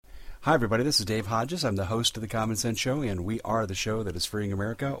Hi, everybody. This is Dave Hodges. I'm the host of The Common Sense Show, and we are the show that is freeing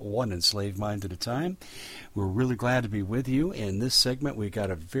America one enslaved mind at a time. We're really glad to be with you. In this segment, we've got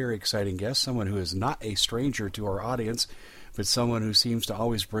a very exciting guest, someone who is not a stranger to our audience, but someone who seems to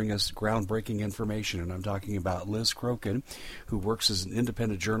always bring us groundbreaking information. And I'm talking about Liz Crokin, who works as an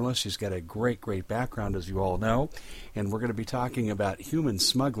independent journalist. She's got a great background, as you all know. And we're going to be talking about human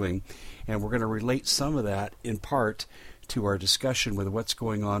smuggling, and we're going to relate some of that in part to our discussion with what's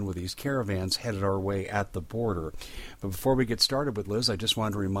going on with these caravans headed our way at the border. But before we get started with Liz, I just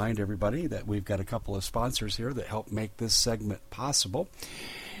wanted to remind everybody that we've got a couple of sponsors here that help make this segment possible.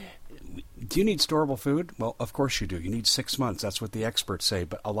 Do you need storable food? Well, of course you do. You need 6 months. That's what the experts say.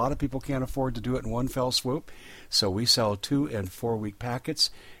 But a lot of people can't afford to do it in one fell swoop. So we sell 2 and 4 week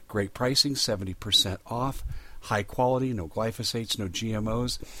packets. Great pricing, 70% off. High quality, no glyphosates, no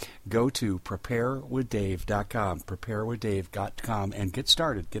GMOs. Go to preparewithdave.com, preparewithdave.com, and get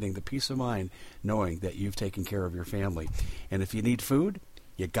started getting the peace of mind knowing that you've taken care of your family. And if you need food,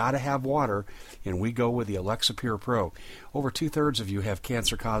 you got to have water, and we go with the Alexa Pure Pro. Over 2/3 of you have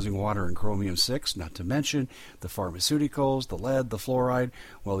cancer-causing water and chromium-6, not to mention the pharmaceuticals, the lead, the fluoride.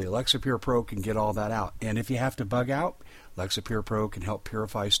 Well, the Alexa Pure Pro can get all that out. And if you have to bug out, Alexa Pure Pro can help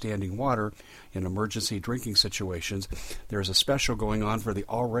purify standing water in emergency drinking situations. There's a special going on for the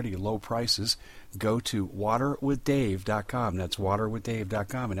already low prices. Go to waterwithdave.com. That's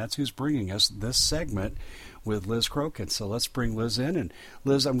waterwithdave.com, and that's who's bringing us this segment with Liz Crokin. So let's bring Liz in. And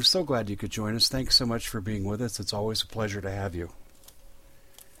Liz, I'm so glad you could join us. Thanks so much for being with us. It's always a pleasure to have you.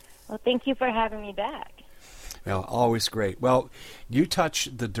 Well, thank you for having me back. Well, always great. Well, you touch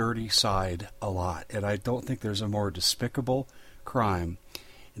the dirty side a lot, and I don't think there's a more despicable crime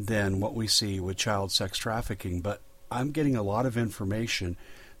than what we see with child sex trafficking. But I'm getting a lot of information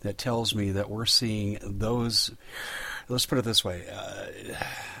that tells me that we're seeing those, let's put it this way,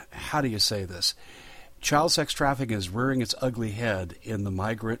 how do you say this? Child sex trafficking is rearing its ugly head in the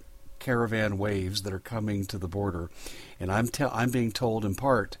migrant caravan waves that are coming to the border. And I'm being told in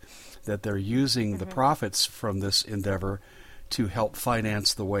part that they're using the profits from this endeavor to help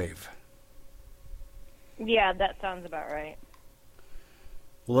finance the wave. Yeah, that sounds about right.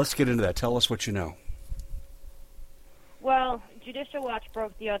 Well, let's get into that. Tell us what you know. Well, Judicial Watch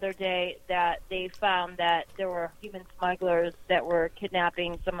broke the other day that they found that there were human smugglers that were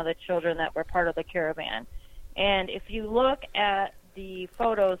kidnapping some of the children that were part of the caravan. And if you look at the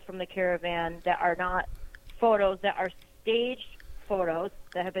photos from the caravan that are not photos, that are staged photos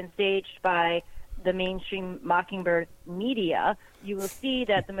that have been staged by the mainstream Mockingbird media, you will see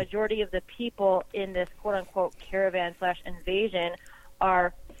that the majority of the people in this quote-unquote caravan/invasion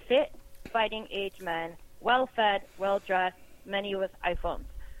are fit, fighting-age men, well-fed, well-dressed, many with iPhones.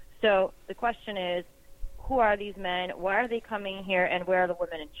 So the question is, who are these men? Why are they coming here? And where are the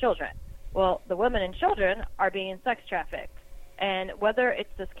women and children? Well, the women and children are being sex trafficked. And whether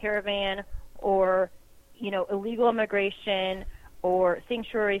it's this caravan or, illegal immigration or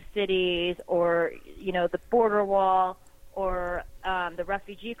sanctuary cities or, the border wall or the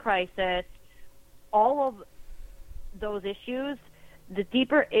refugee crisis, all of those issues, the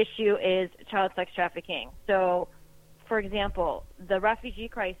deeper issue is child sex trafficking. So, for example, the refugee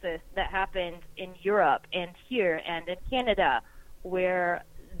crisis that happened in Europe and here and in Canada, where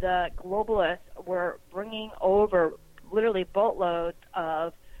the globalists were bringing over literally boatloads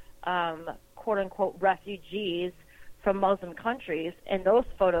of quote-unquote refugees from Muslim countries. In those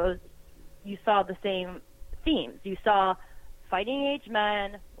photos, you saw the same themes. You saw fighting-age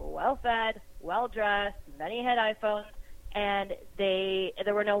men, well-fed, well-dressed, many had iPhones, and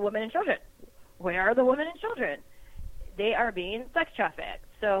there were no women and children. Where are the women and children? They are being sex trafficked.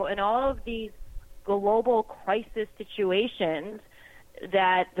 So in all of these global crisis situations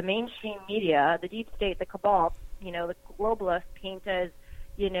that the mainstream media, the deep state, the cabal, the globalists paint as,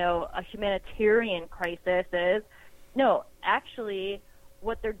 a humanitarian crisis is, no, actually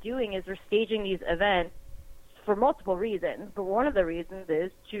what they're doing is they're staging these events for multiple reasons. But one of the reasons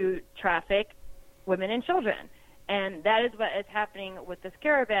is to traffic women and children. And that is what is happening with this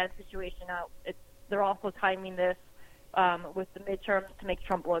caravan situation. Now, they're also timing this with the midterms to make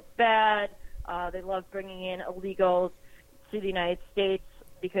Trump look bad. They love bringing in illegals to the United States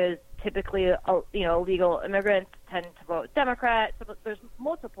because typically, illegal immigrants tend to vote Democrat. So there's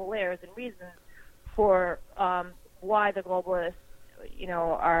multiple layers and reasons for why the globalists,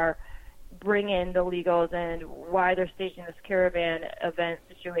 are bringing the illegals and why they're staging this caravan event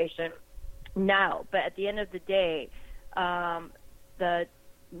situation now. But at the end of the day, the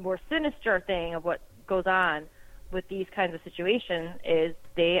more sinister thing of what goes on with these kinds of situations is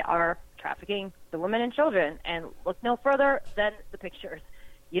they are trafficking the women and children. And look no further than the pictures.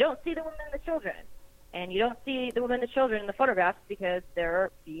 you don't see the women and the children. And you don't see the women and the children in the photographs because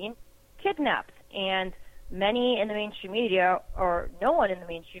they're being kidnapped. And many in the mainstream media, or no one in the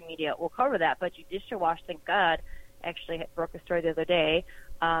mainstream media, will cover that. But Judicial Watch, thank God, actually broke a story the other day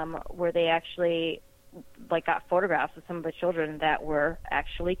where they actually got photographs of some of the children that were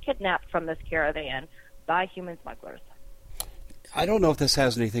actually kidnapped from this caravan by human smugglers. I don't know if this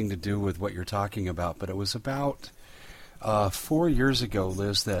has anything to do with what you're talking about, but it was about 4 years ago,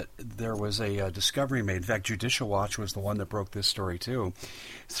 Liz, that there was a discovery made. In fact, Judicial Watch was the one that broke this story, too.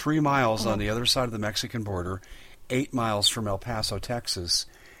 3 miles on the other side of the Mexican border, 8 miles from El Paso, Texas,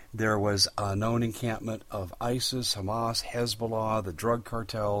 there was a known encampment of ISIS, Hamas, Hezbollah, the drug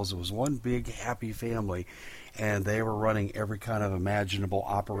cartels. It was one big happy family, and they were running every kind of imaginable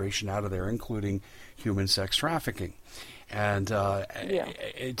operation out of there, including human sex trafficking. And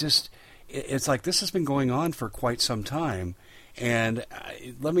it's like this has been going on for quite some time. And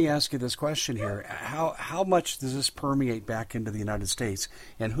let me ask you this question here. How much does this permeate back into the United States?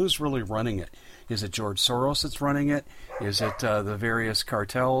 And who's really running it? Is it George Soros that's running it? Is it the various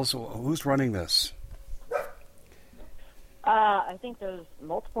cartels? Who's running this? I think there's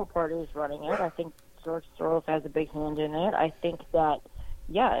multiple parties running it. I think George Soros has a big hand in it. I think that,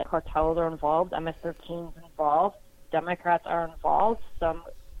 cartels are involved. MS-13 is involved. Democrats are involved. Some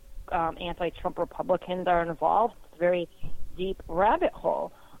anti-Trump Republicans are involved. It's a very deep rabbit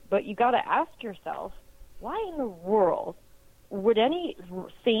hole. But you got to ask yourself, why in the world would any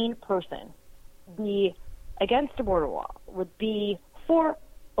sane person be against the border wall, would be for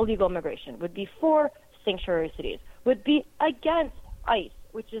illegal immigration, would be for sanctuary cities, would be against ICE,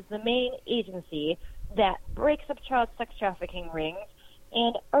 which is the main agency that breaks up child sex trafficking rings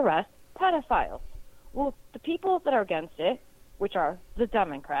and arrests pedophiles? Well, the people that are against it, which are the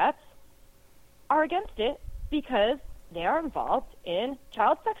Democrats, are against it because they are involved in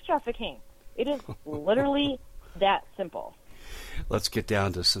child sex trafficking. It is literally that simple. Let's get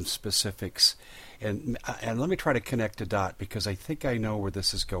down to some specifics, and let me try to connect a dot because I think I know where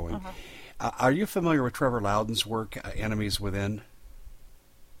this is going. Are you familiar with Trevor Loudon's work, Enemies Within?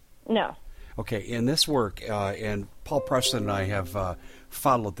 No. Okay, in this work, and Paul Preston and I have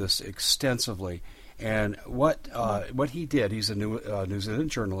followed this extensively, and what he did, he's a New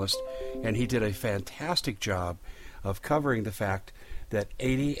Zealand journalist, and he did a fantastic job of covering the fact that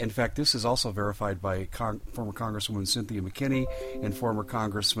 80, in fact, this is also verified by former Congresswoman Cynthia McKinney and former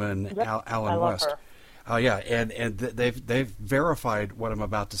Congressman Alan West. And they've verified what I'm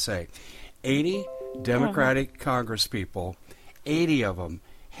about to say. 80 Democratic congresspeople, 80 of them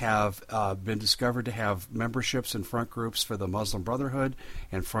have been discovered to have memberships in front groups for the Muslim Brotherhood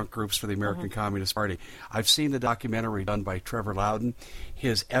and front groups for the American Communist Party. I've seen the documentary done by Trevor Loudon.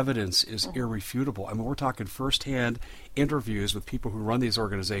 His evidence is irrefutable. I mean, we're talking firsthand interviews with people who run these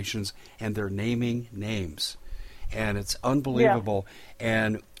organizations, and they're naming names. And it's unbelievable. Yeah.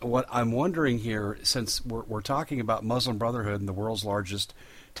 And what I'm wondering here, since we're talking about Muslim Brotherhood and the world's largest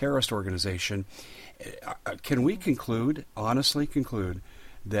terrorist organization, can we honestly conclude,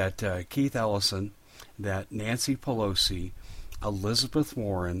 that Keith Ellison, that Nancy Pelosi, Elizabeth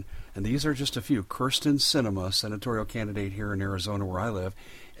Warren, and these are just a few, Kirsten Sinema, senatorial candidate here in Arizona where I live,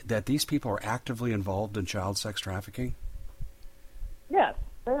 that these people are actively involved in child sex trafficking? Yes,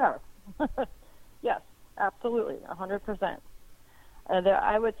 they are. Yes, absolutely, 100%.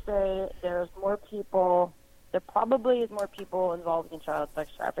 I would say there probably is more people involved in child sex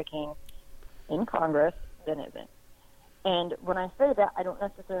trafficking in Congress than isn't. And when I say that, I don't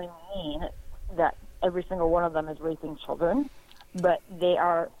necessarily mean that every single one of them is raping children, but they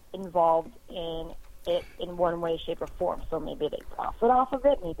are involved in it in one way, shape, or form. So maybe they profit off of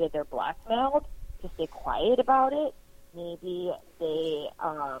it. Maybe they're blackmailed to stay quiet about it. Maybe they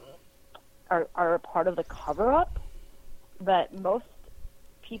are a part of the cover-up. But most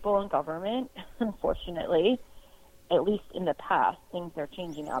people in government, unfortunately, at least in the past, things are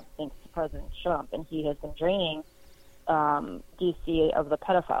changing up thanks to President Trump, and he has been draining D.C. of the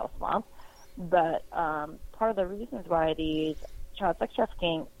pedophile swamp. But part of the reasons why these child sex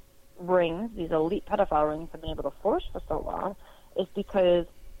trafficking rings, these elite pedophile rings, have been able to flourish for so long is because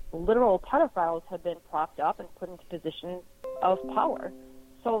literal pedophiles have been propped up and put into positions of power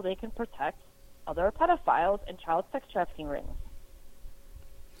so they can protect other pedophiles and child sex trafficking rings.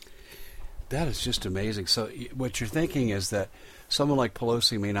 That is just amazing. So what you're thinking is that someone like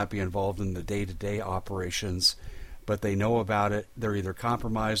Pelosi may not be involved in the day-to-day operations, but they know about it. They're either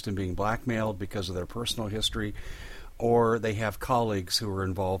compromised and being blackmailed because of their personal history, or they have colleagues who are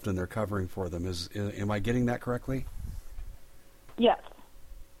involved and they're covering for them. Am I getting that correctly? Yes.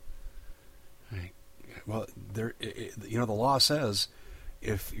 Right. Well, the law says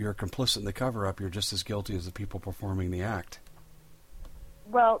if you're complicit in the cover-up, you're just as guilty as the people performing the act.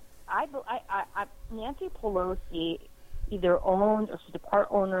 Well, Nancy Pelosi either owns or she's a part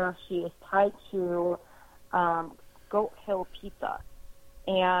owner. She is tied to Goat Hill Pizza,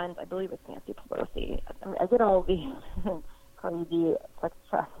 and I believe it's Nancy Pelosi. I get all these crazy sex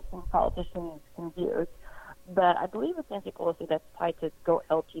trafficking politicians confused, but I believe it's Nancy Pelosi that's tied to Goat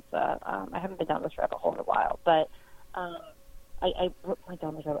Hill Pizza. I haven't been down this rabbit hole in a while, but I went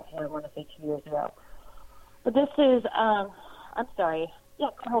down this rabbit hole, I want to say 2 years ago. But this is, I'm sorry,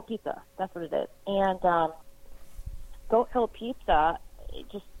 Goat Hill Pizza, that's what it is. And Goat Hill Pizza,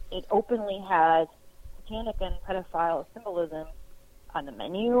 it openly has satanic and pedophile symbolism on the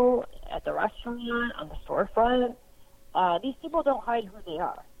menu, at the restaurant, on the storefront. These people don't hide who they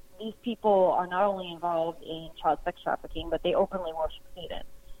are. These people are not only involved in child sex trafficking, but they openly worship Satan.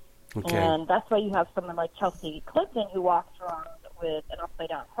 Okay. And that's why you have someone like Chelsea Clinton who walks around with an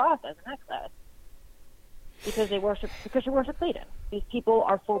upside-down cross as a necklace, because she worships Satan. These people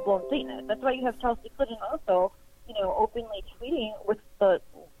are full-blown Satanists. That's why you have Chelsea Clinton also, openly tweeting with the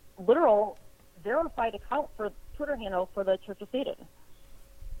literal verified account for Twitter handle for the Church of Satan.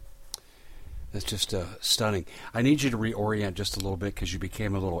 That's just stunning. I need you to reorient just a little bit because you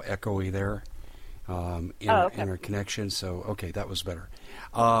became a little echoey there in our connection. So, okay, that was better.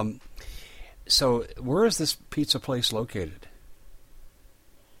 So where is this pizza place located?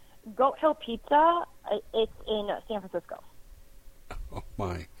 Goat Hill Pizza, it's in San Francisco. Oh,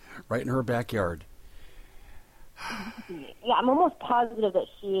 my. Right in her backyard. Yeah, I'm almost positive that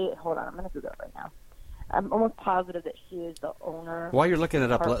hold on, I'm going to Google it right now. I'm almost positive that she is the owner. While you're looking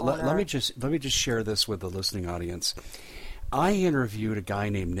it up, let me just share this with the listening audience. I interviewed a guy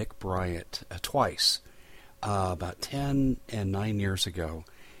named Nick Bryant twice, about 10 and 9 years ago,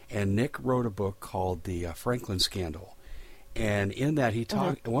 and Nick wrote a book called The Franklin Scandal. And in that, he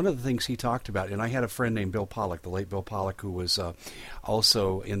talked. One of the things he talked about, and I had a friend named Bill Pollock, the late Bill Pollock, who was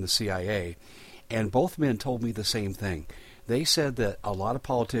also in the CIA, and both men told me the same thing. They said that a lot of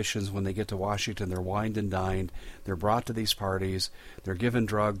politicians, when they get to Washington, they're wined and dined, they're brought to these parties, they're given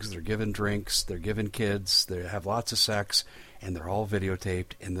drugs, they're given drinks, they're given kids, they have lots of sex, and they're all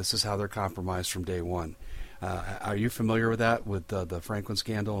videotaped, and this is how they're compromised from day one. Are you familiar with that, with the Franklin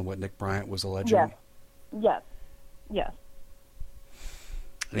Scandal and what Nick Bryant was alleging? Yes.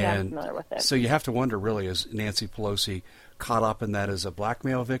 And yeah, I'm familiar with it. So you have to wonder, really, is Nancy Pelosi caught up in that as a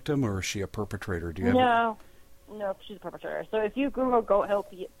blackmail victim, or is she a perpetrator? Do you have No, she's a perpetrator. So if you Google Goat Hill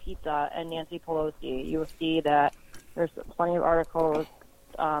Pizza and Nancy Pelosi, you will see that there's plenty of articles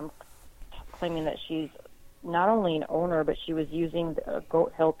claiming that she's not only an owner, but she was using the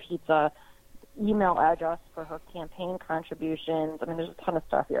Goat Hill Pizza email address for her campaign contributions. I mean, there's a ton of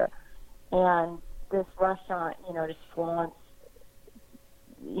stuff here. And this restaurant, just flaunts,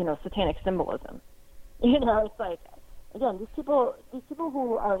 satanic symbolism. It's like, again, these people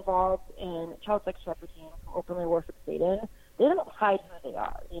who are involved in child sex trafficking, who openly worship Satan, they don't hide who they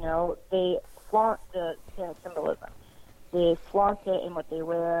are. They flaunt the satanic symbolism. They flaunt it in what they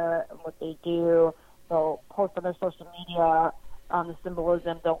wear and what they do. They'll post on their social media the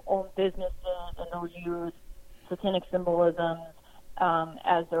symbolism. They'll own businesses and they'll use satanic symbolism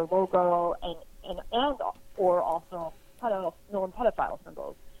as their logo and or also known pedophile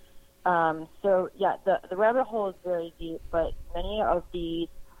symbols. So, yeah, the rabbit hole is very deep, but many of these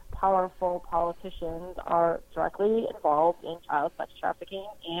powerful politicians are directly involved in child sex trafficking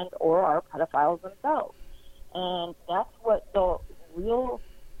and or are pedophiles themselves. And that's what the real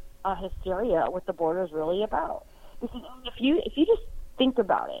hysteria with the border is really about. Because if you just think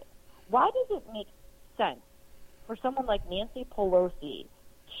about it, why does it make sense for someone like Nancy Pelosi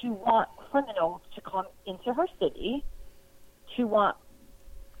to want criminals to come into her city, to want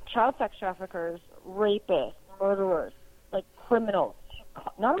child sex traffickers, rapists, murderers, like criminals, to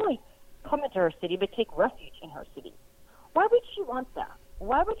not only come into her city, but take refuge in her city? Why would she want that?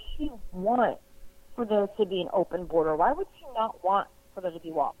 Why would she want for there to be an open border? Why would she not want for there to be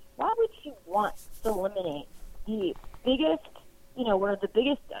walls? Why would she want to eliminate the biggest, one of the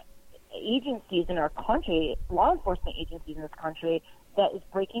biggest agencies in our country, law enforcement agencies in this country, that is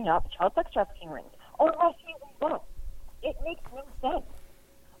breaking up child sex trafficking rings? Unless she wants. It makes no sense.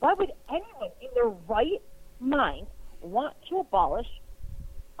 Why would anyone in their right mind want to abolish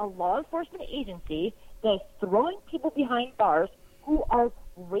a law enforcement agency that is throwing people behind bars who are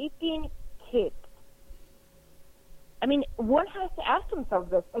raping kids? I mean, one has to ask themselves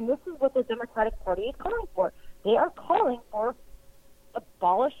this, and this is what the Democratic Party is calling for. They are calling for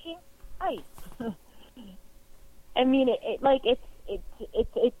abolishing ICE. I mean, it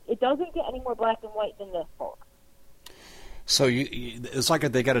doesn't get any more black and white than this, folks. So it's like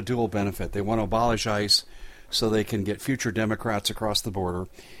they got a dual benefit. They want to abolish ICE so they can get future Democrats across the border,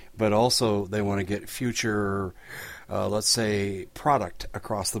 but also they want to get future, let's say, product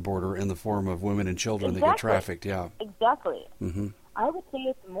across the border in the form of women and children that get trafficked. Yeah, exactly. Mm-hmm. I would say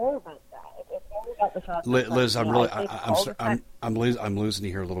it's more about that. It's more about the child. Liz, I'm losing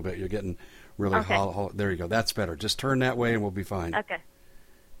you here a little bit. You're getting really hollow. There you go. That's better. Just turn that way and we'll be fine. Okay.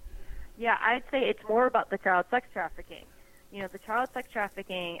 Yeah, I'd say it's more about the child sex trafficking. You know, the child sex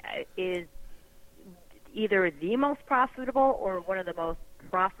trafficking is either the most profitable or one of the most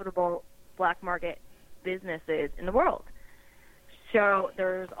profitable black market businesses in the world. So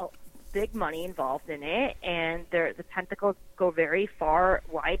there's big money involved in it, and the tentacles go very far,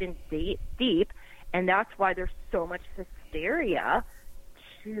 wide, and deep, and that's why there's so much hysteria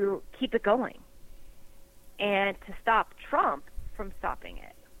to keep it going and to stop Trump from stopping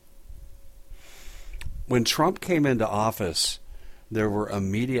it. When Trump came into office, there were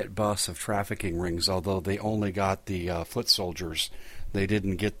immediate busts of trafficking rings, although they only got the foot soldiers. They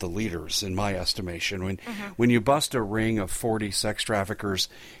didn't get the leaders, in my estimation. When you bust a ring of 40 sex traffickers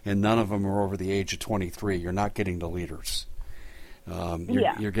and none of them are over the age of 23, you're not getting the leaders.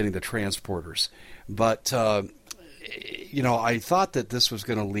 You're getting the transporters. But, I thought that this was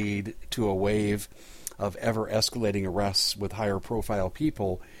going to lead to a wave of ever-escalating arrests with higher-profile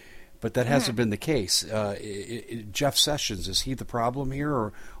people, but that hasn't been the case. Jeff Sessions, is he the problem here,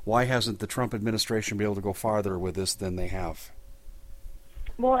 or why hasn't the Trump administration been able to go farther with this than they have?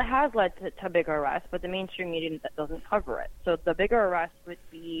 Well, it has led to bigger arrests, but the mainstream media doesn't cover it. So the bigger arrest would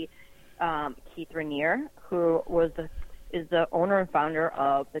be Keith Rainier, who is the owner and founder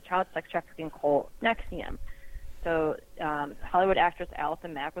of the child sex trafficking cult NXIVM. So Hollywood actress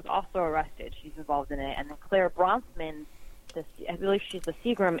Allison Mack was also arrested. She's involved in it. And then Claire Bronfman, I believe she's the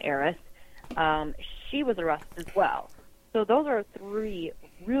Seagram heiress, she was arrested as well. So those are three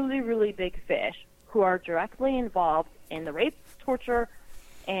really, really big fish who are directly involved in the rape, torture,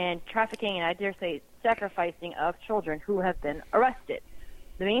 and trafficking, and I dare say sacrificing of children who have been arrested.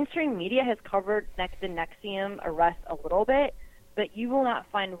 The mainstream media has covered the NXIVM arrest a little bit, but you will not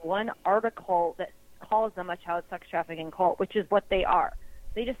find one article that calls them a child sex trafficking cult, which is what they are.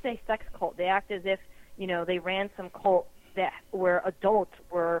 They just say sex cult. They act as if, they ran some cult where adults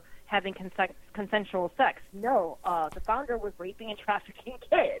were having consensual sex. No, the founder was raping and trafficking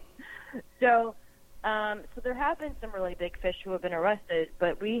kids. So there have been some really big fish who have been arrested,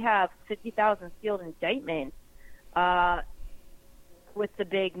 but we have 50,000 sealed indictments with the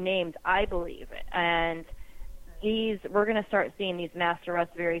big names, I believe. And we're going to start seeing these mass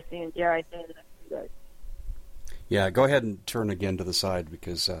arrests very soon, dare I say, in the next few days. Yeah, go ahead and turn again to the side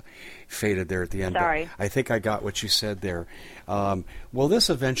because faded there at the end. Sorry. But I think I got what you said there. Will this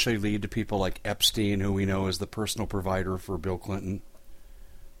eventually lead to people like Epstein, who we know is the personal provider for Bill Clinton?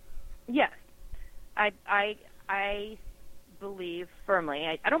 Yes. I believe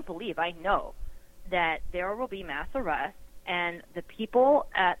firmly, I don't believe, I know that there will be mass arrests, and the people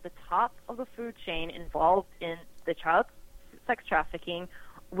at the top of the food chain involved in the child sex trafficking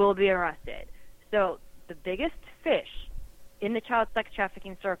will be arrested. So the biggest fish in the child sex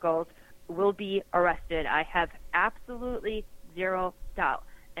trafficking circles will be arrested. I have absolutely zero doubt.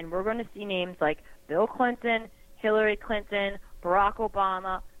 And we're going to see names like Bill Clinton, Hillary Clinton, Barack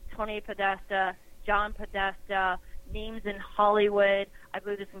Obama, Tony Podesta, John Podesta, names in Hollywood. I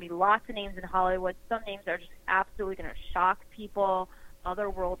believe there's going to be lots of names in Hollywood. Some names are just absolutely going to shock people. Other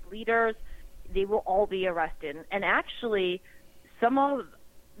world leaders, they will all be arrested. And actually, some of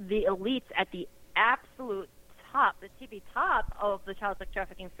the elites at the absolute top, the tippy top of the child sex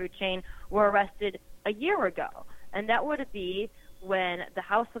trafficking food chain were arrested a year ago. And that would be when the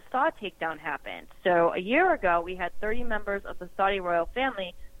House of Saud takedown happened. So a year ago, we had 30 members of the Saudi royal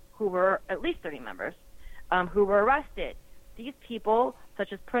family who were, at least 30 members, who were arrested. These people,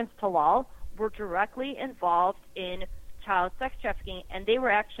 such as Prince Talal, were directly involved in child sex trafficking, and they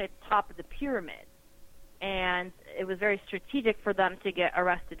were actually at the top of the pyramid. And it was very strategic for them to get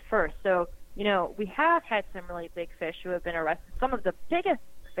arrested first. So, we have had some really big fish who have been arrested, some of the biggest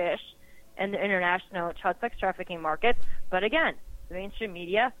fish in the international child sex trafficking markets. But again, the mainstream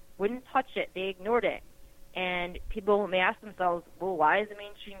media wouldn't touch it. They ignored it. And people may ask themselves, well, why is the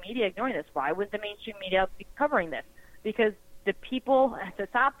mainstream media ignoring this? Why would the mainstream media be covering this? Because the people at the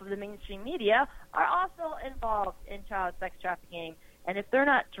top of the mainstream media are also involved in child sex trafficking. And if they're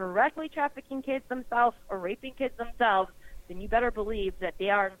not directly trafficking kids themselves or raping kids themselves, then you better believe that they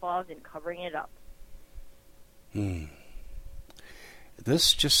are involved in covering it up.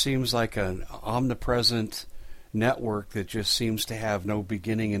 This just seems like an omnipresent network that just seems to have no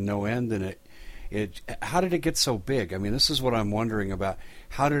beginning and no end in it. How did it get so big? I mean, this is what I'm wondering about.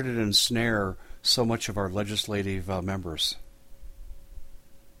 How did it ensnare so much of our legislative members?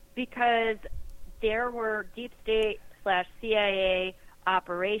 Because there were deep state / CIA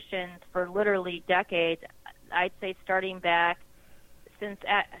operations for literally decades. I'd say starting back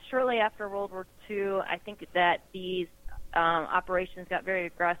shortly after World War II. I think that these operations got very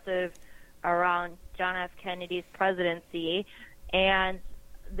aggressive around John F. Kennedy's presidency, and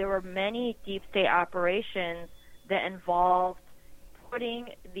there were many deep state operations that involved putting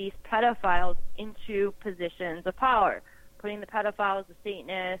these pedophiles into positions of power, putting the pedophiles, the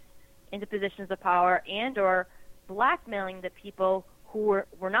Satanists, into positions of power, and or blackmailing the people who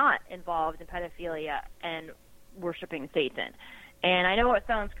were not involved in pedophilia and worshiping Satan. And I know it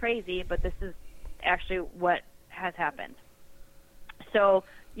sounds crazy, but this is actually what has happened. So,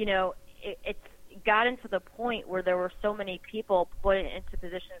 it's gotten to the point where there were so many people put into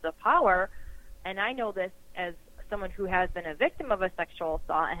positions of power, and I know this as someone who has been a victim of a sexual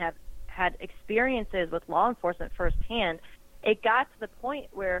assault and have had experiences with law enforcement firsthand. It got to the point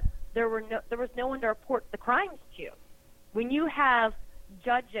where there was no one to report the crimes to. When you have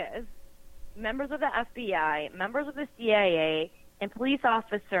judges, members of the FBI, members of the CIA, and police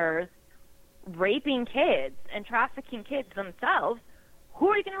officers raping kids and trafficking kids themselves, who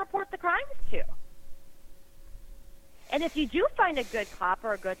are you going to report the crimes to? And if you do find a good cop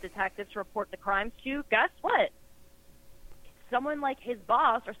or a good detective to report the crimes to, guess what? Someone like his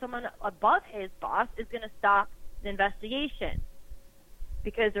boss or someone above his boss is going to stop the investigation,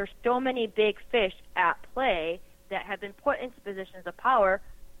 because there's so many big fish at play that have been put into positions of power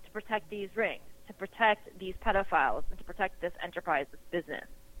to protect these rings, to protect these pedophiles, and to protect this enterprise, this business.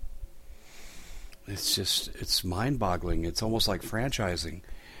 It's mind-boggling. It's almost like franchising.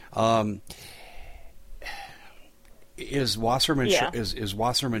 Is Wasserman is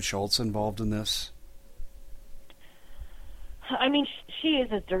Wasserman Schultz involved in this? I mean, she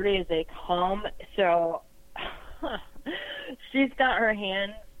is as dirty as they come. So she's got her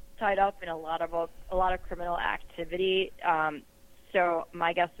hands tied up in a lot of criminal activity. So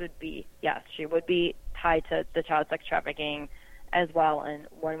my guess would be yes, she would be tied to the child sex trafficking as well in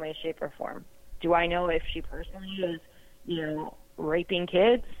one way, shape, or form. Do I know if she personally is, raping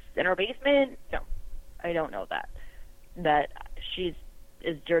kids in her basement? No, I don't know that. That she's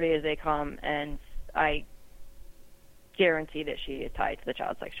as dirty as they come, and I guarantee that she is tied to the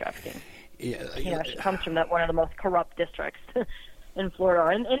child sex trafficking. Yeah, she comes from one of the most corrupt districts in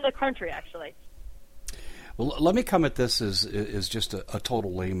Florida, in the country, actually. Well, let me come at this as just a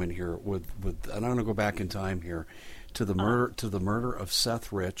total layman here. And I'm going to go back in time here to the murder of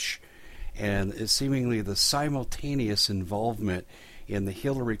Seth Rich, and seemingly the simultaneous involvement in the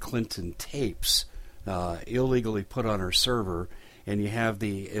Hillary Clinton tapes illegally put on her server, and you have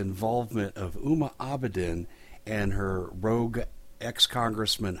the involvement of Uma Abedin and her rogue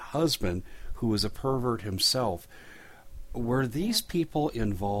ex-congressman husband, who was a pervert himself. Were these people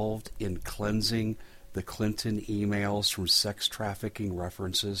involved in cleansing the Clinton emails from sex trafficking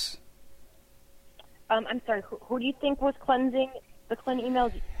references? I'm sorry, who do you think was cleansing the Clinton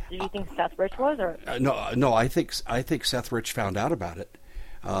emails? Did you think Seth Rich was, or no? I think Seth Rich found out about it.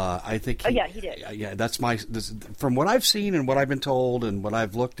 I think he did. Yeah, that's from what I've seen and what I've been told and what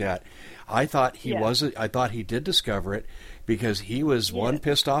I've looked at. I thought I thought he did discover it, because he was one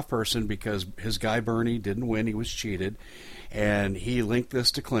pissed off person because his guy Bernie didn't win. He was cheated, and he linked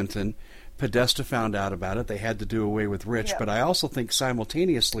this to Clinton. Podesta found out about it. They had to do away with Rich. But I also think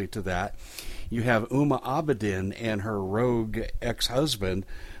simultaneously to that, you have Uma Abedin and her rogue ex-husband,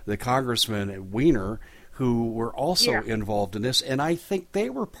 the Congressman Weiner, who were also involved in this. And I think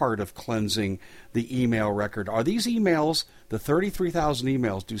they were part of cleansing the email record. Are these emails, the 33,000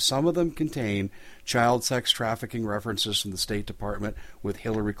 emails, do some of them contain child sex trafficking references from the State Department with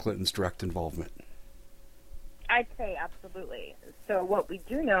Hillary Clinton's direct involvement? I'd say absolutely. So what we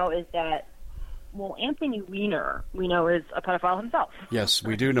do know is that, Anthony Weiner, we know, is a pedophile himself. Yes,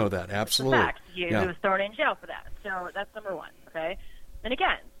 we do know that. Absolutely. That's a fact. He was thrown in jail for that. So that's number one, okay? And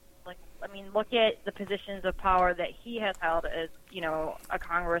again, look at the positions of power that he has held as, a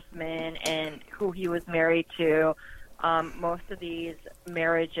congressman and who he was married to. Most of these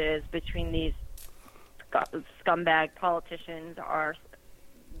marriages between these scumbag politicians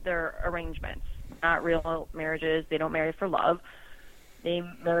they're arrangements, not real marriages. They don't marry for love. They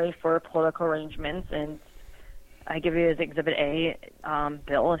marry for political arrangements. And I give you as Exhibit A,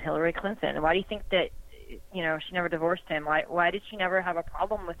 Bill and Hillary Clinton. Why do you think that, she never divorced him? Why did she never have a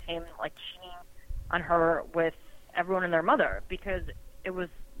problem with him, cheating on her with everyone and their mother? Because it was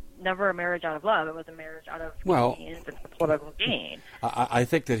never a marriage out of love. It was a marriage out of convenience and political gain. I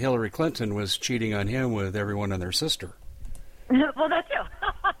think that Hillary Clinton was cheating on him with everyone and their sister. Well, that too.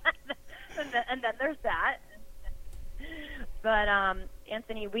 and then there's that. But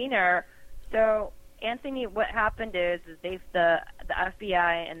Anthony Weiner, so Anthony, what happened is the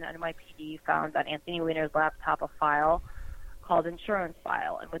FBI and the NYPD found on Anthony Weiner's laptop a file called insurance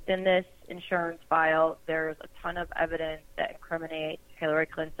file. And within this insurance file, there's a ton of evidence that incriminates Hillary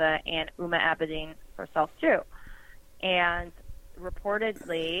Clinton and Uma Abedin herself too. And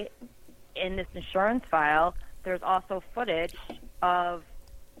reportedly, in this insurance file, there's also footage of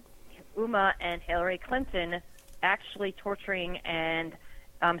Uma and Hillary Clinton actually torturing and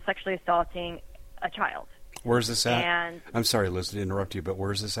sexually assaulting a child. Where's this at? And I'm sorry, Liz, to interrupt you, but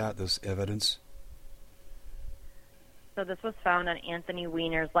where's this at, this evidence? So this was found on Anthony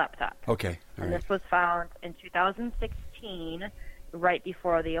Weiner's laptop. Okay. All and right. This was found in 2016, right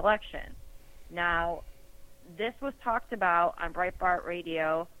before the election. Now, this was talked about on Breitbart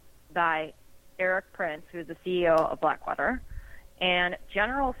Radio by Eric Prince, who's the CEO of Blackwater. And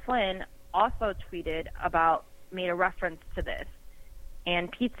General Flynn also made a reference to this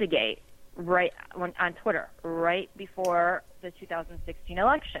and Pizzagate on Twitter right before the 2016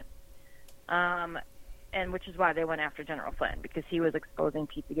 election. And which is why they went after General Flynn, because he was exposing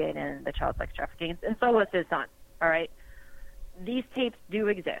Pizzagate and the child sex trafficking, and so was his son. All right, these tapes do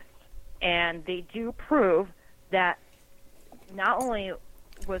exist, and they do prove that not only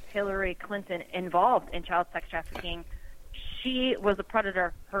was Hillary Clinton involved in child sex trafficking, she was a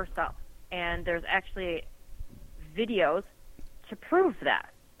predator herself, and there's actually videos to prove that.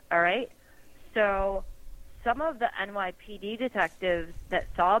 All right, so some of the NYPD detectives that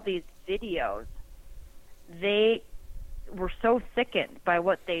saw these videos, they were so sickened by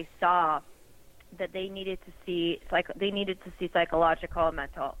what they saw that they needed to see psychological and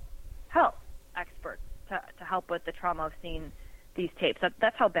mental health experts to help with the trauma of seeing these tapes.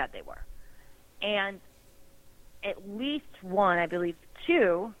 That's how bad they were. And at least one, I believe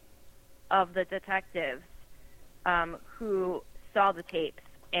two, of the detectives who saw the tapes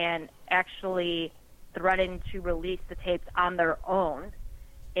and actually threatened to release the tapes on their own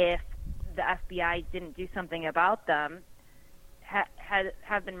if the FBI didn't do something about them,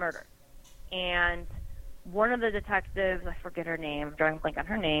 have been murdered. And one of the detectives, I forget her name, I'm drawing a blank on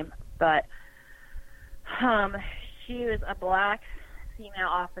her name, but she was a black female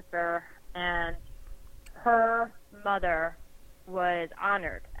officer, and her mother was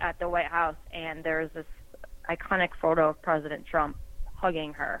honored at the White House, and there's this iconic photo of President Trump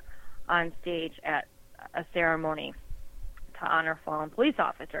hugging her on stage at a ceremony to honor fallen police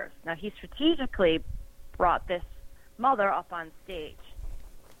officers. Now, he strategically brought this mother up on stage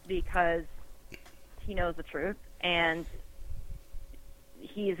because he knows the truth, and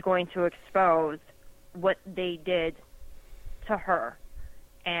he's going to expose what they did to her,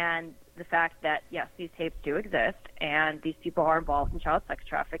 and the fact that, yes, these tapes do exist, and these people are involved in child sex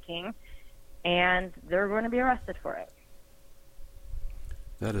trafficking, and they're going to be arrested for it.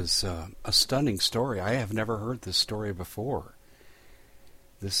 That is a stunning story. I have never heard this story before.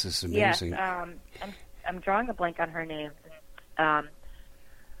 This is amazing. Yes, I'm drawing a blank on her name.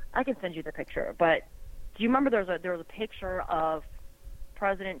 I can send you the picture, but do you remember there was a picture of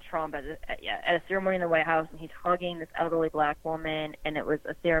President Trump at a ceremony in the White House, and he's hugging this elderly black woman, and it was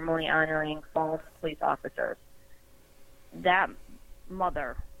a ceremony honoring fallen police officers. That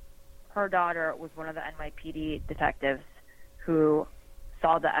mother, her daughter, was one of the NYPD detectives who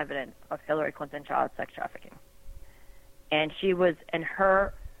saw the evidence of Hillary Clinton child sex trafficking. And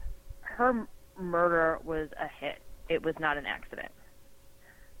her murder was a hit. It was not an accident.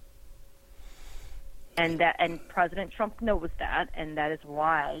 And President Trump knows that, and that is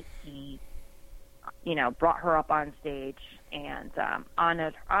why he, brought her up on stage and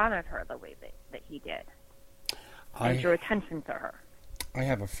honored her the way that he did, and drew attention to her. I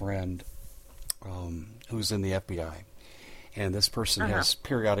have a friend who's in the FBI, and this person has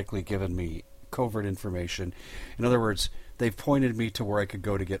periodically given me covert information. In other words, they've pointed me to where I could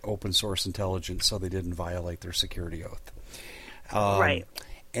go to get open source intelligence so they didn't violate their security oath. Right.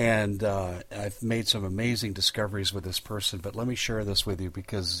 And I've made some amazing discoveries with this person, but let me share this with you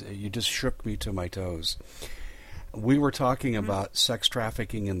because you just shook me to my toes. We were talking about sex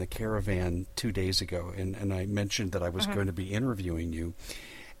trafficking in the caravan 2 days ago, and I mentioned that I was going to be interviewing you.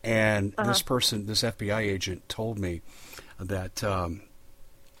 And this person, this FBI agent, told me that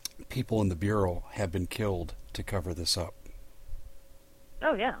people in the Bureau have been killed to cover this up.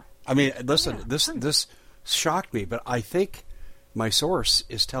 Oh, yeah. I mean, listen, this shocked me, but I think my source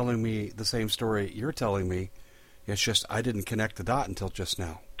is telling me the same story you're telling me. It's just I didn't connect the dot until just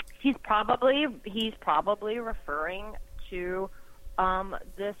now. He's probably referring to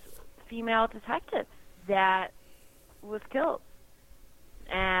this female detective that was killed.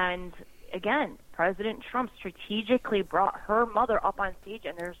 And again, President Trump strategically brought her mother up on stage,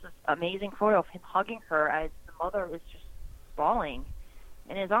 and there's this amazing photo of him hugging her as the mother is just bawling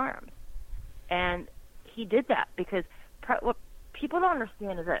in his arms. And he did that because what people don't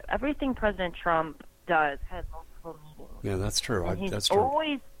understand is that everything President Trump does has multiple meanings. Yeah, that's true. And he's that's true.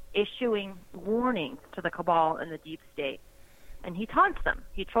 always issuing warnings to the cabal and the deep state. And he taunts them.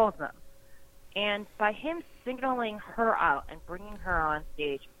 He trolls them. And by him signaling her out and bringing her on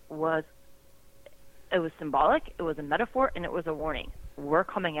stage was symbolic, it was a metaphor, and it was a warning. We're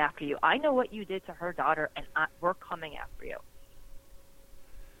coming after you. I know what you did to her daughter, and we're coming after you.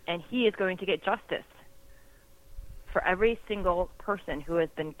 And he is going to get justice for every single person who has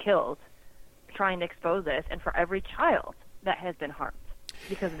been killed trying to expose this, and for every child that has been harmed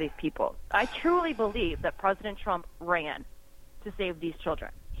because of these people. I truly believe that President Trump ran to save these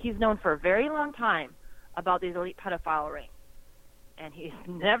children. He's known for a very long time about these elite pedophile rings, and he's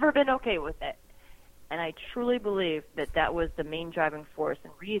never been okay with it. And I truly believe that that was the main driving force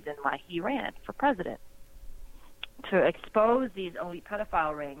and reason why he ran for president, to expose these elite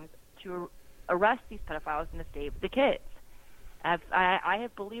pedophile rings, to arrest these pedophiles and to save the kids. I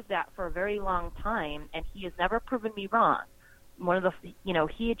have believed that for a very long time, and he has never proven me wrong.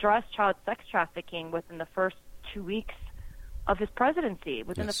 He addressed child sex trafficking within the first 2 weeks of his presidency,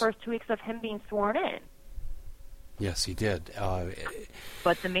 within the first 2 weeks of him being sworn in. Yes, he did.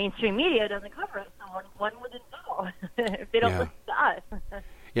 But the mainstream media doesn't cover it, so one wouldn't know if they don't listen to us.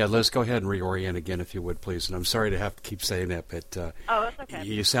 Yeah, Liz, go ahead and reorient again, if you would, please. And I'm sorry to have to keep saying that, but that's okay.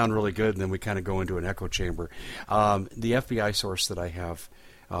 You sound really good, and then we kind of go into an echo chamber. The FBI source that I have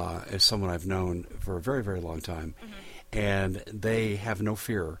is someone I've known for a very, very long time, and they have no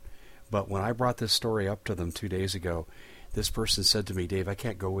fear. But when I brought this story up to them 2 days ago, this person said to me, Dave, I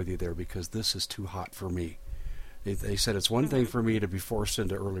can't go with you there because this is too hot for me. They said it's one thing for me to be forced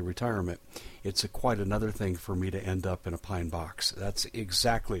into early retirement. It's quite another thing for me to end up in a pine box. That's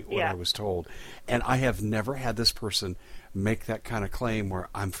exactly what I was told. And I have never had this person make that kind of claim where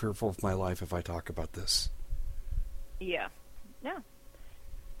I'm fearful of my life if I talk about this. Yeah. No.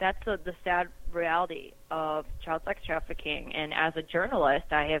 That's the sad reality of child sex trafficking. And as a journalist,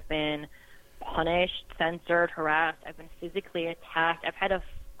 I have been punished, censored, harassed. I've been physically attacked.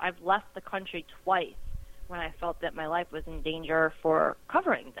 I've left the country twice when I felt that my life was in danger for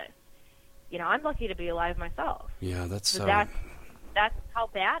covering this. I'm lucky to be alive myself. Yeah, that's how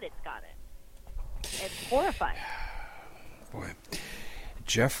bad it's gotten. It's horrifying. Boy,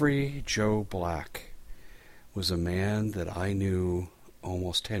 Jeffrey Joe Black was a man that I knew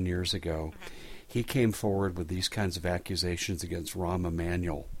almost 10 years ago. He came forward with these kinds of accusations against Rahm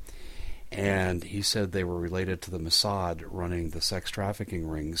Emanuel, and he said they were related to the Mossad running the sex trafficking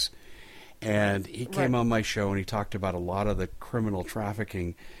rings. And he came on my show and he talked about a lot of the criminal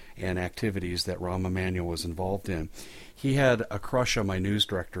trafficking and activities that Rahm Emanuel was involved in. He had a crush on my news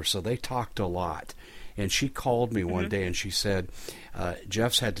director, so they talked a lot. And she called me one day and she said,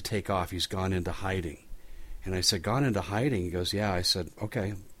 Jeff's had to take off. He's gone into hiding. And I said, gone into hiding? He goes, yeah. I said,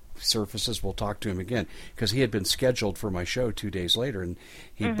 okay, surfaces, we'll talk to him again. Because he had been scheduled for my show 2 days later, and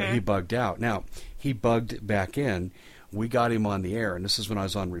he bugged out. Now, he bugged back in. We got him on the air, and this is when I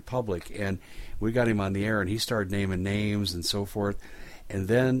was on Republic, and we got him on the air, and he started naming names and so forth. And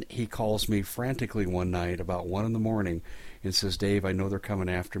then he calls me frantically one night about 1 a.m. and says, Dave, I know they're coming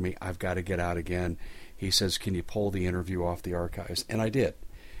after me. I've got to get out again. He says, can you pull the interview off the archives? And I did,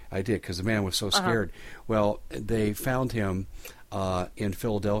 because the man was so scared. Well, they found him in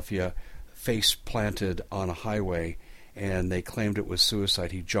Philadelphia, face planted on a highway, and they claimed it was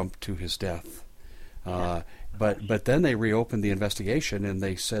suicide. He jumped to his death. But then they reopened the investigation, and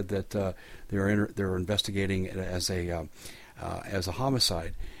they said that they're investigating it as a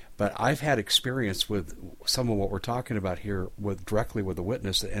homicide. But I've had experience with some of what we're talking about here directly with a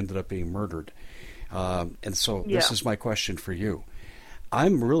witness that ended up being murdered. And so this is my question for you.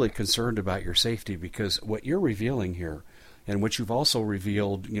 I'm really concerned about your safety because what you're revealing here, and what you've also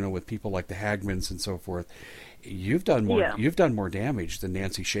revealed, with people like the Hagmans and so forth, you've done more. You've done more damage than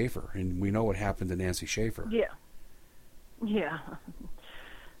Nancy Schaefer, and we know what happened to Nancy Schaefer. Yeah.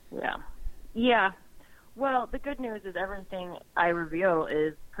 Well, the good news is everything I reveal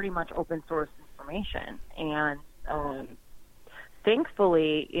is pretty much open source information, and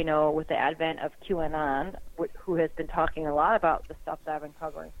thankfully, with the advent of QAnon, who has been talking a lot about the stuff that I've been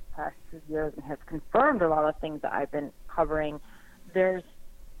covering for the past 2 years and has confirmed a lot of things that I've been covering, there's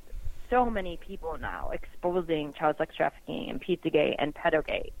so many people now exposing child sex trafficking and Pizzagate and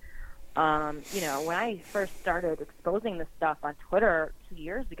Pedogate When I first started exposing this stuff on Twitter 2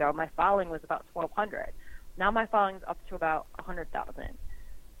 years ago, my following was about 1,200. Now my following is up to about 100,000.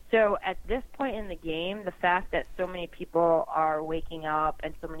 So at this point in the game, the fact that so many people are waking up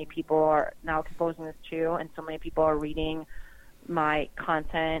and so many people are now exposing this to, and so many people are reading my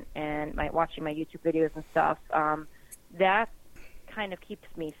content and watching my YouTube videos and stuff, that kind of keeps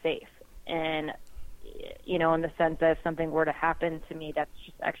me safe. And, in the sense that if something were to happen to me, that's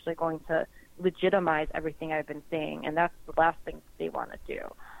just actually going to legitimize everything I've been saying, and that's the last thing they want to do.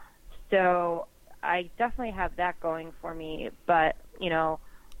 So I definitely have that going for me, but,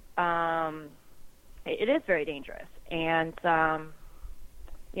 it is very dangerous. And,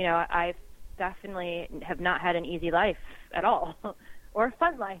 I definitely have not had an easy life at all or a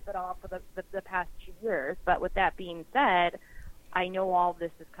fun life at all for the past 2 years. But with that being said, I know all of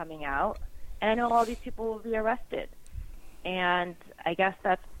this is coming out, and I know all these people will be arrested. And I guess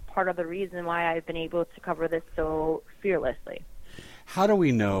that's part of the reason why I've been able to cover this so fearlessly. How do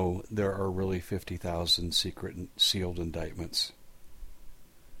we know there are really 50,000 secret and sealed indictments?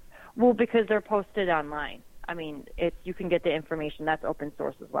 Well, because they're posted online. I mean, you can get the information. That's open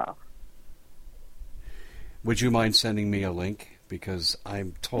source as well. Would you mind sending me a link? Because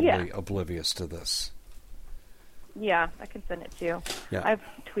I'm totally oblivious to this. Yeah, I can send it to you. Yeah. I've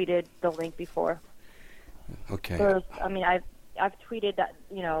tweeted the link before. Okay. I've tweeted that,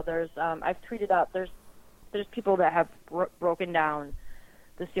 I've tweeted out there's people that have broken down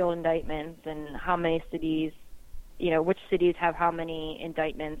the sealed indictments and how many cities, which cities have how many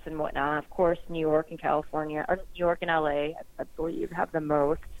indictments and whatnot. Of course, New York and California, or New York and LA, I believe, have the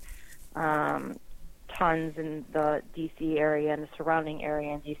most. Tons in the D.C. area and the surrounding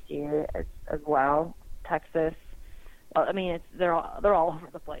area in D.C. as well. Texas. Well, I mean, they're all over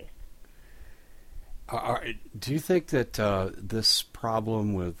the place. Do you think that this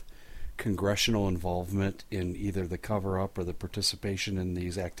problem with congressional involvement in either the cover-up or the participation in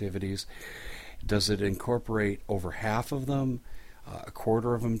these activities, does it incorporate over half of them, a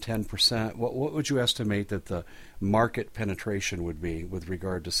quarter of them, 10%? What would you estimate that the market penetration would be with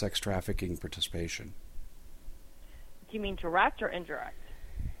regard to sex trafficking participation? Do you mean direct or indirect?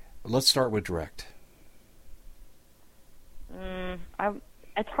 Let's start with direct.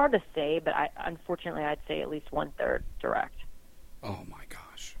 It's hard to say, but unfortunately I'd say at least 1/3 direct. Oh my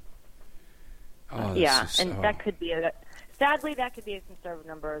gosh. That could be sadly that could be a conservative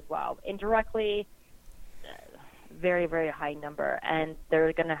number as well. Indirectly, very, very high number, and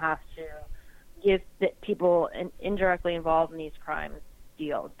they're going to have to give the people indirectly involved in these crimes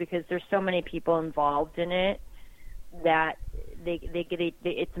deals because there's so many people involved in it that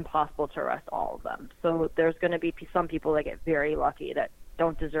it's impossible to arrest all of them. So there's going to be some people that get very lucky that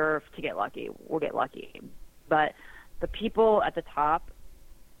don't deserve to get lucky will get lucky. But the people at the top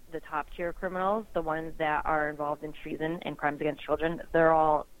tier criminals, the ones that are involved in treason and crimes against children, they're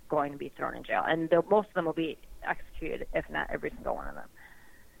all going to be thrown in jail. And most of them will be executed, if not every single one of them.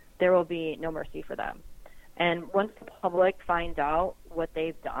 There will be no mercy for them. And once the public finds out what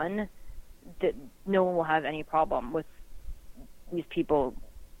they've done, no one will have any problem with these people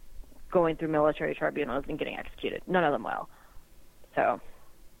going through military tribunals and getting executed. None of them will. So,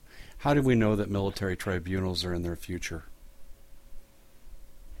 how do we know that military tribunals are in their future?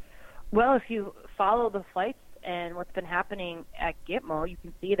 Well, if you follow the flights and what's been happening at Gitmo, you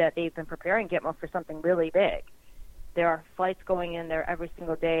can see that they've been preparing Gitmo for something really big. There are flights going in there every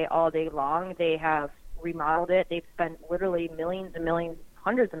single day, all day long. They have remodeled it. They've spent literally millions and millions,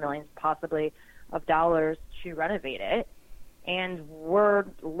 hundreds of millions possibly, of dollars to renovate it. And we're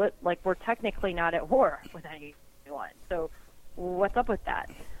technically not at war with anyone. So what's up with that?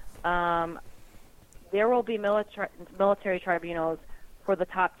 There will be military tribunals for the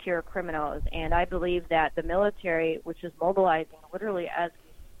top tier criminals, and I believe that the military, which is mobilizing literally as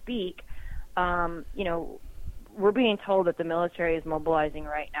we speak, we're being told that the military is mobilizing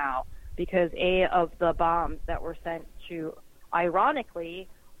right now because of the bombs that were sent to, ironically,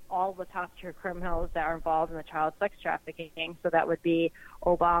 all the top tier criminals that are involved in the child sex trafficking. So that would be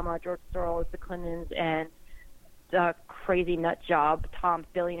Obama, George Soros, the Clintons, and the crazy nut job,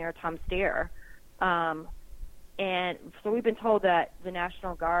 billionaire Tom Steyer. And so we've been told that the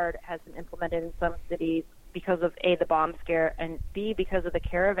National Guard has been implemented in some cities because of A, the bomb scare, and B, because of the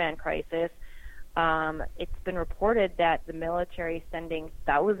caravan crisis. It's been reported that the military is sending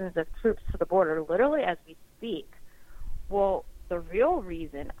thousands of troops to the border, literally as we speak. Well, the real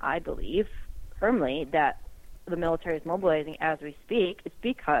reason, I believe, firmly, that the military is mobilizing as we speak is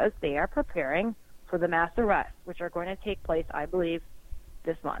because they are preparing for the mass arrests, which are going to take place, I believe,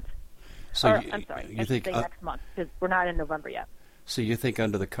 this month. So I'm sorry, I should say next month, because we're not in November yet. So you think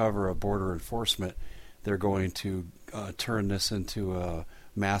under the cover of border enforcement, they're going to turn this into a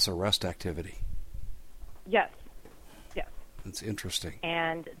mass arrest activity? Yes. Yes. That's interesting.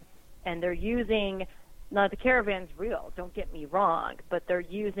 And they're using, now the caravan's real, don't get me wrong, but they're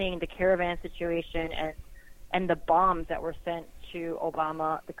using the caravan situation and the bombs that were sent to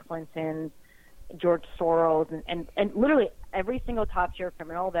Obama, the Clintons, George Soros, and literally every single top-tier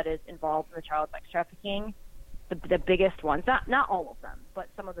criminal that is involved in the child sex trafficking, the biggest ones, not all of them, but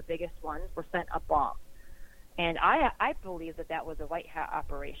some of the biggest ones were sent a bomb. And I believe that was a white hat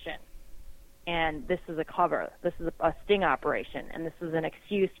operation. And this is a cover. This is a sting operation. And this is an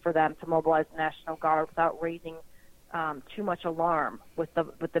excuse for them to mobilize the National Guard without raising too much alarm with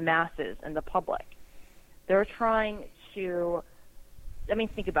the masses and the public. They're trying to, I mean,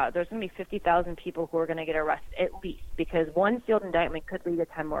 think about it. There's going to be 50,000 people who are going to get arrested at least, because one sealed indictment could lead to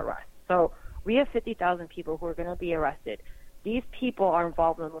 10 more arrests. So we have 50,000 people who are going to be arrested. These people are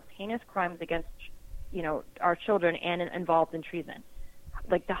involved in the most heinous crimes against, our children and involved in treason,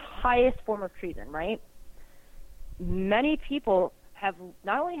 like the highest form of treason, right? Many people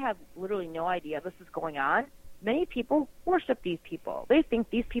not only have literally no idea this is going on, many people worship these people. They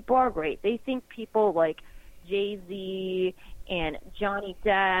think these people are great. They think people like Jay-Z and Johnny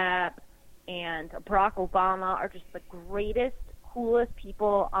Depp and Barack Obama are just the greatest, coolest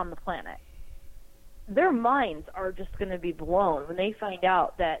people on the planet. Their minds are just going to be blown when they find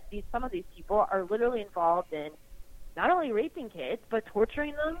out that some of these people are literally involved in not only raping kids, but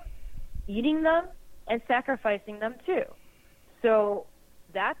torturing them, eating them, and sacrificing them too. So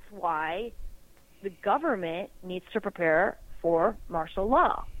that's why the government needs to prepare for martial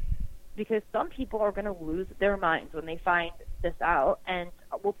law, because some people are going to lose their minds when they find this out and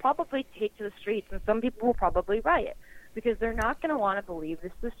will probably take to the streets, and some people will probably riot because they're not going to want to believe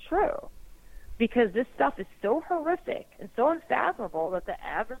this is true, because this stuff is so horrific and so unfathomable that the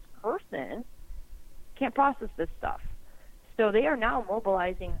average person can't process this stuff. So they are now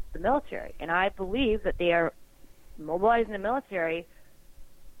mobilizing the military, and I believe that they are mobilizing the military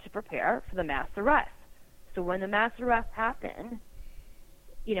to prepare for the mass arrest. So when the mass arrests happen,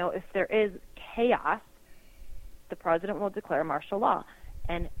 if there is chaos, the president will declare martial law.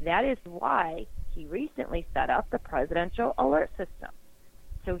 And that is why he recently set up the presidential alert system,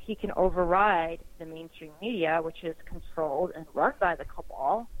 so he can override the mainstream media, which is controlled and run by the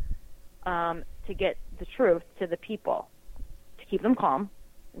cabal, to get the truth to the people, to keep them calm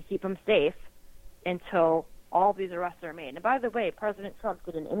and keep them safe until all these arrests are made. And by the way, President Trump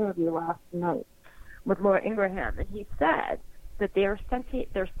did an interview last night with Laura Ingraham, and he said that they're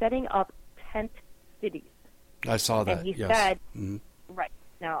setting up tent cities. I saw that. And he yes. said, mm-hmm. Right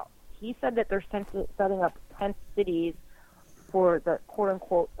now, he said that they're setting up tent cities for the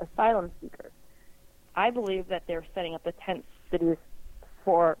quote-unquote asylum seekers. I believe that they're setting up the tent cities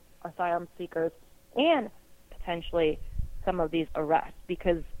for asylum seekers and potentially some of these arrests,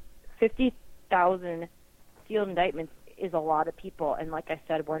 because 50,000 sealed indictments is a lot of people, and like I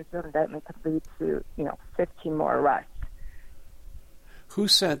said, one sealed indictment could lead to 15 more arrests. Who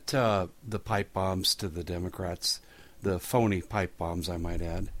sent the pipe bombs to the Democrats? The phony pipe bombs, I might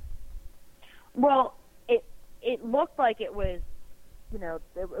add. Well, it looked like it was,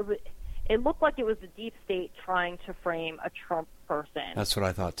 it looked like it was the deep state trying to frame a Trump person. That's what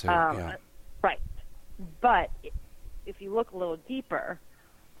I thought too. Yeah. Right, but if you look a little deeper,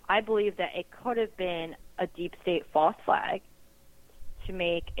 I believe that it could have been a deep state false flag to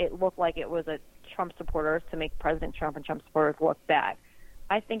make it look like it was a Trump supporters, to make President Trump and Trump supporters look bad.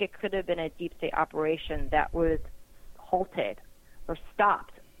 I think it could have been a deep state operation that was halted or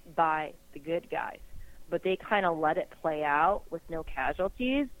stopped by the good guys, but they kind of let it play out with no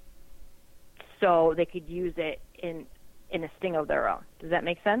casualties so they could use it in a sting of their own. Does that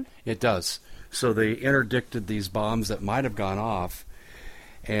make sense? It does. So they interdicted these bombs that might have gone off,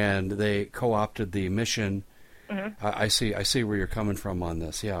 and they co-opted the mission. Mm-hmm. I see where you're coming from on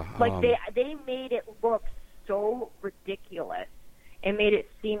this. Yeah. Like they made it look so ridiculous and made it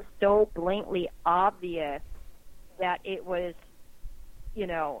seem so blatantly obvious that it was,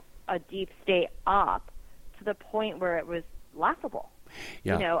 a deep state op, to the point where it was laughable.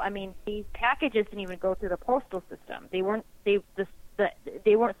 Yeah. I mean, these packages didn't even go through the postal system. They weren't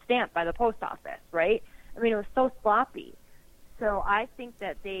stamped by the post office, right? I mean, it was so sloppy. So I think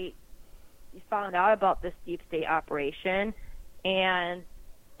that they found out about this deep state operation, and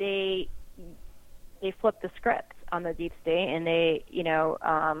they flipped the script on the deep state, and they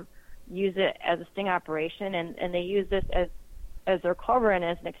use it as a sting operation, and they use this as their cover and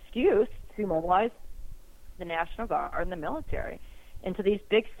as an excuse to mobilize the National Guard and the military into these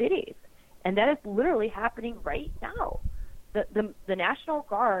big cities. And that is literally happening right now. the National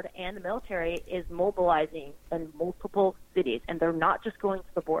Guard and the military is mobilizing in multiple cities, and they're not just going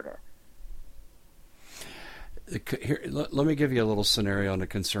to the border. Here, let me give you a little scenario and a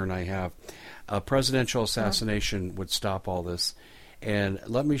concern I have. A presidential assassination would stop all this. And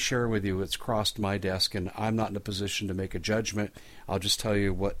let me share with you what's crossed my desk, and I'm not in a position to make a judgment. I'll just tell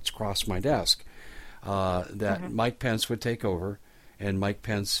you what's crossed my desk. That Mike Pence would take over, and Mike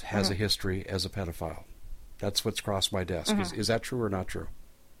Pence has a history as a pedophile. That's what's crossed my desk. Is that true or not true?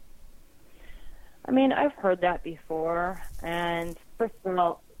 I mean, I've heard that before. And first of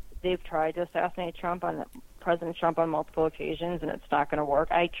all, they've tried to assassinate President Trump on multiple occasions, and it's not going to work.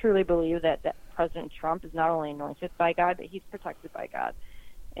 I truly believe that President Trump is not only anointed by God, but he's protected by God.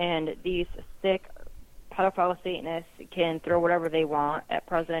 And these sick pedophile Satanists can throw whatever they want at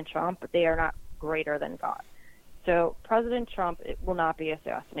President Trump, but they are not greater than God. So President Trump will not be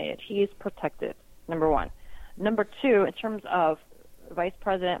assassinated. He is protected, number one. Number two, in terms of Vice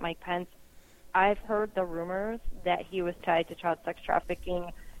President Mike Pence, I've heard the rumors that he was tied to child sex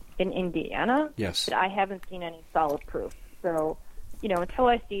trafficking in Indiana. Yes. But I haven't seen any solid proof. So, until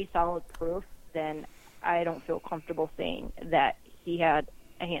I see solid proof, then I don't feel comfortable saying that he had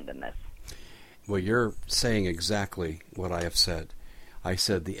a hand in this. Well, you're saying exactly what I have said. I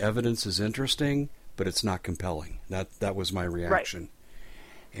said the evidence is interesting, but it's not compelling. That was my reaction. Right.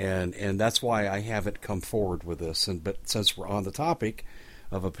 And that's why I haven't come forward with this. But since we're on the topic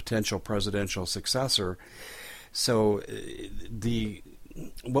of a potential presidential successor, so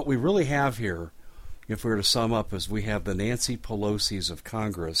what we really have here, if we were to sum up, is we have the Nancy Pelosi's of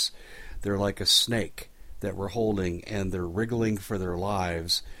Congress. They're like a snake that we're holding, and they're wriggling for their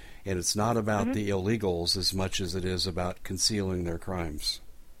lives. And it's not about the illegals as much as it is about concealing their crimes.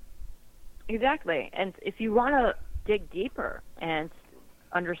 Exactly. And if you want to dig deeper and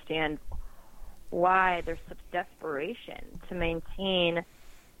understand why there's such desperation to maintain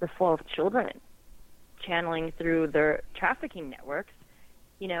the flow of children channeling through their trafficking networks,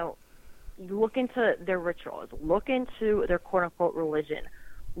 you look into their rituals, look into their quote-unquote religion,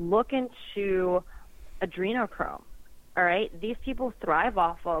 look into adrenochrome, all right? These people thrive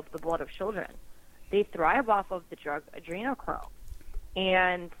off of the blood of children. They thrive off of the drug adrenochrome.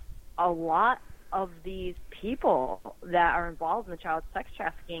 And a lot of these people that are involved in the child sex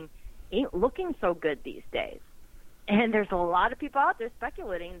trafficking ain't looking so good these days. And there's a lot of people out there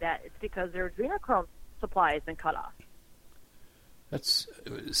speculating that it's because their adrenochrome supply has been cut off.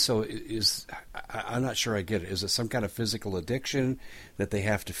 I'm not sure I get it. Is it some kind of physical addiction that they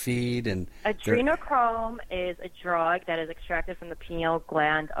have to feed? And adrenochrome is a drug that is extracted from the pineal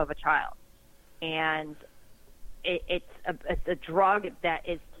gland of a child. And it's a drug that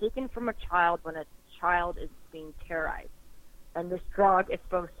is taken from a child when a child is being terrorized. And this drug is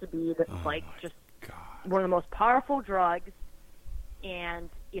supposed to be one of the most powerful drugs. And,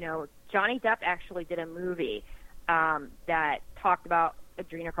 Johnny Depp actually did a movie that talked about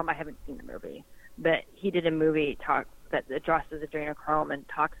adrenochrome. I haven't seen the movie, but he did a movie that addresses adrenochrome and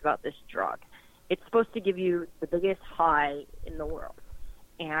talks about this drug. It's supposed to give you the biggest high in the world.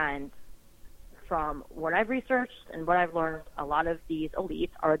 And from what I've researched and what I've learned, a lot of these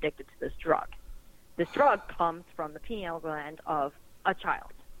elites are addicted to this drug. This drug comes from the pineal gland of a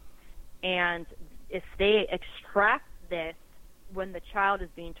child. And if they extract this when the child is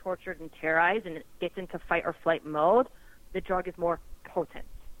being tortured and terrorized and it gets into fight or flight mode, the drug is more potent.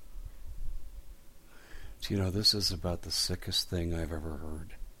 This is about the sickest thing I've ever heard.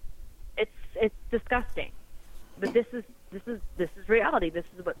 It's disgusting. But this is reality. This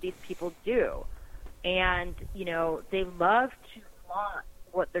is what these people do. And, they love to flaunt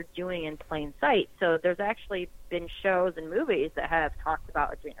what they're doing in plain sight. So there's actually been shows and movies that have talked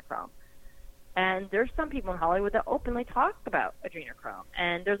about adrenochrome. And there's some people in Hollywood that openly talk about adrenochrome.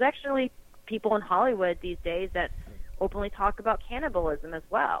 And there's actually people in Hollywood these days that openly talk about cannibalism as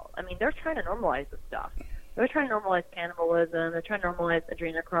well. I mean, they're trying to normalize this stuff. They're trying to normalize cannibalism, they're trying to normalize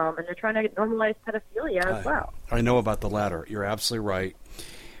adrenochrome, and they're trying to normalize pedophilia as well. I know about the latter. You're absolutely right.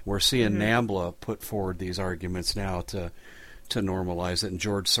 We're seeing NAMBLA put forward these arguments now to normalize it, and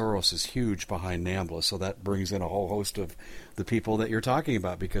George Soros is huge behind NAMBLA, so that brings in a whole host of the people that you're talking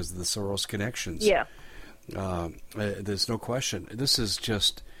about because of the Soros connections. Yeah. There's no question. This is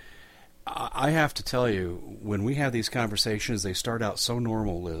just, I have to tell you, when we have these conversations, they start out so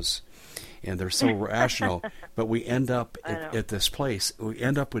normal, Liz, and they're so rational, but we end up at this place. We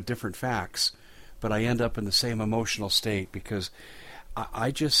end up with different facts, but I end up in the same emotional state because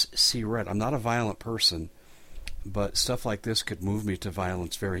I just see red. I'm not a violent person, but stuff like this could move me to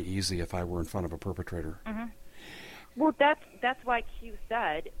violence very easy if I were in front of a perpetrator. Well, that's why Q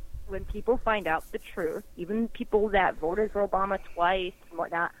said when people find out the truth, even people that voted for Obama twice and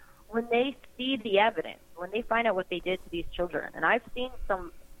whatnot, when they see the evidence, when they find out what they did to these children, and I've seen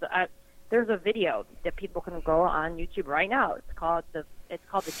some. There's a video that people can go on YouTube right now. It's called the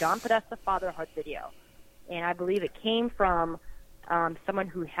John Podesta Fatherhood video, and I believe it came from someone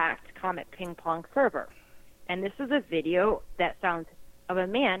who hacked Comet Ping Pong server. And this is a video that sounds of a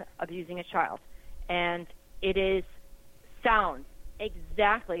man abusing a child, and it sounds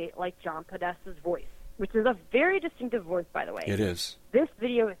exactly like John Podesta's voice, which is a very distinctive voice, by the way. It is. This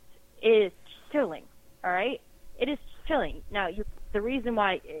video is chilling. All right, it is chilling. Now, the reason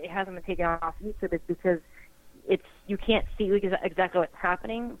why it hasn't been taken off YouTube is because you can't see exactly what's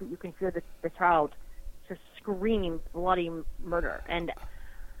happening, but you can hear the child just scream bloody murder. And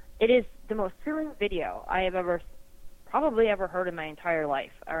it is the most chilling video I have probably ever heard in my entire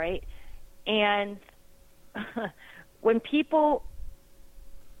life, all right? And when people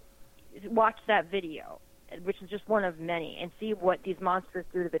watch that video, which is just one of many, and see what these monsters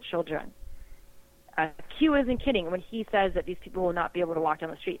do to the children, Q isn't kidding when he says that these people will not be able to walk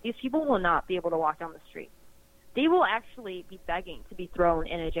down the street. These people will not be able to walk down the street. They will actually be begging to be thrown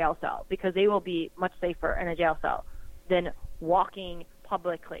in a jail cell because they will be much safer in a jail cell than walking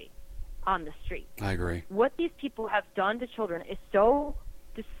publicly on the street. I agree. What these people have done to children is so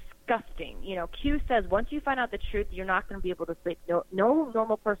disgusting. You know, Q says once you find out the truth, you're not going to be able to sleep. No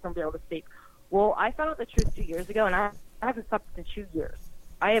normal person will be able to sleep. Well, I found out the truth 2 years ago, and I haven't slept in 2 years.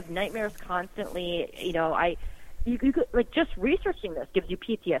 I have nightmares constantly. You know, you could, like, just researching this gives you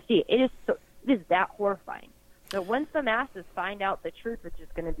PTSD. It is that horrifying. So once the masses find out the truth, which is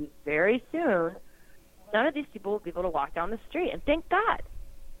going to be very soon, none of these people will be able to walk down the street. And thank God.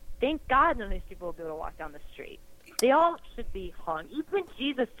 Thank God none of these people will be able to walk down the street. They all should be hung. Even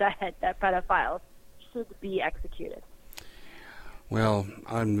Jesus said that pedophiles should be executed. Well,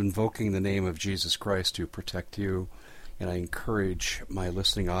 I'm invoking the name of Jesus Christ to protect you, and I encourage my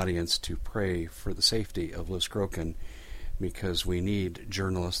listening audience to pray for the safety of Liz Crokin, because we need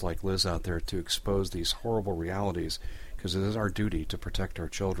journalists like Liz out there to expose these horrible realities, because it is our duty to protect our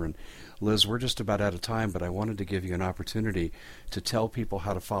children. Liz, we're just about out of time, but I wanted to give you an opportunity to tell people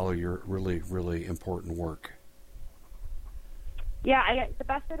how to follow your really, really important work. Yeah, the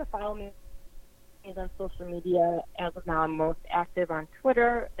best way to follow me is on social media. As of now, I'm most active on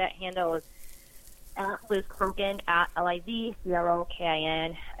Twitter. That handle is at Liz Crokin, at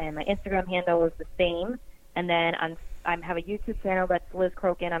LizCrokin, and my Instagram handle is the same. And then I have a YouTube channel that's Liz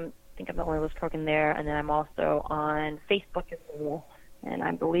Crokin. I think I'm the only Liz Crokin there. And then I'm also on Facebook as well. And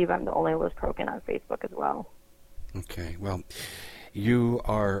I believe I'm the only Liz Crokin on Facebook as well. Okay, well, you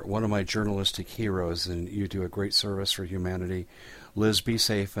are one of my journalistic heroes, and you do a great service for humanity. Liz, be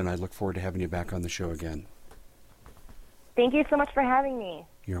safe, and I look forward to having you back on the show again. Thank you so much for having me.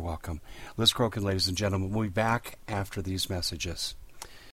 You're welcome. Liz Crokin, ladies and gentlemen, we'll be back after these messages.